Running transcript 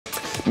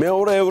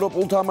მეორე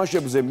ევროპულ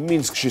თამაშებზე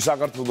მინსკში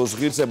საქართველოს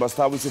ღირსებას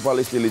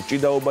თავისუფალი სტილის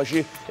ჭიდაობაში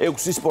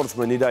 6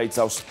 სპორტსმენი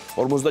დაიცავს.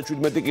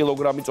 57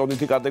 კილოგრამი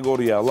წონითი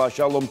კატეგორია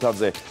ლაშა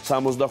ლომთაძე,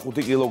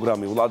 65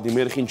 კილოგრამი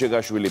ვლადიმერ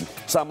ხინჩეგაშვილი,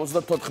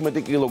 74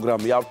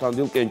 კილოგრამი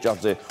ავთანდილ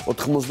კენჭაძე,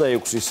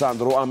 86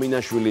 სანდრო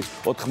ამინაშვილი,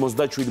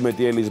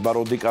 97 ელიზბარ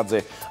ოდიკაძე,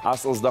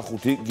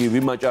 125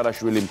 გივი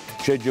მაჭარაშვილი.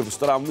 შეჯიბრს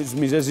ტრავმის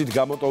მიზეზით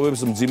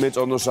გამოტოვებს მძიმე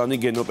წონოსანი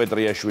გენო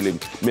პეტრიაშვილი.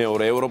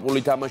 მეორე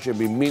ევროპული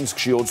თამაშები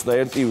მინსკში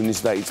 21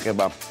 ივნისს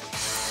დაიწყება.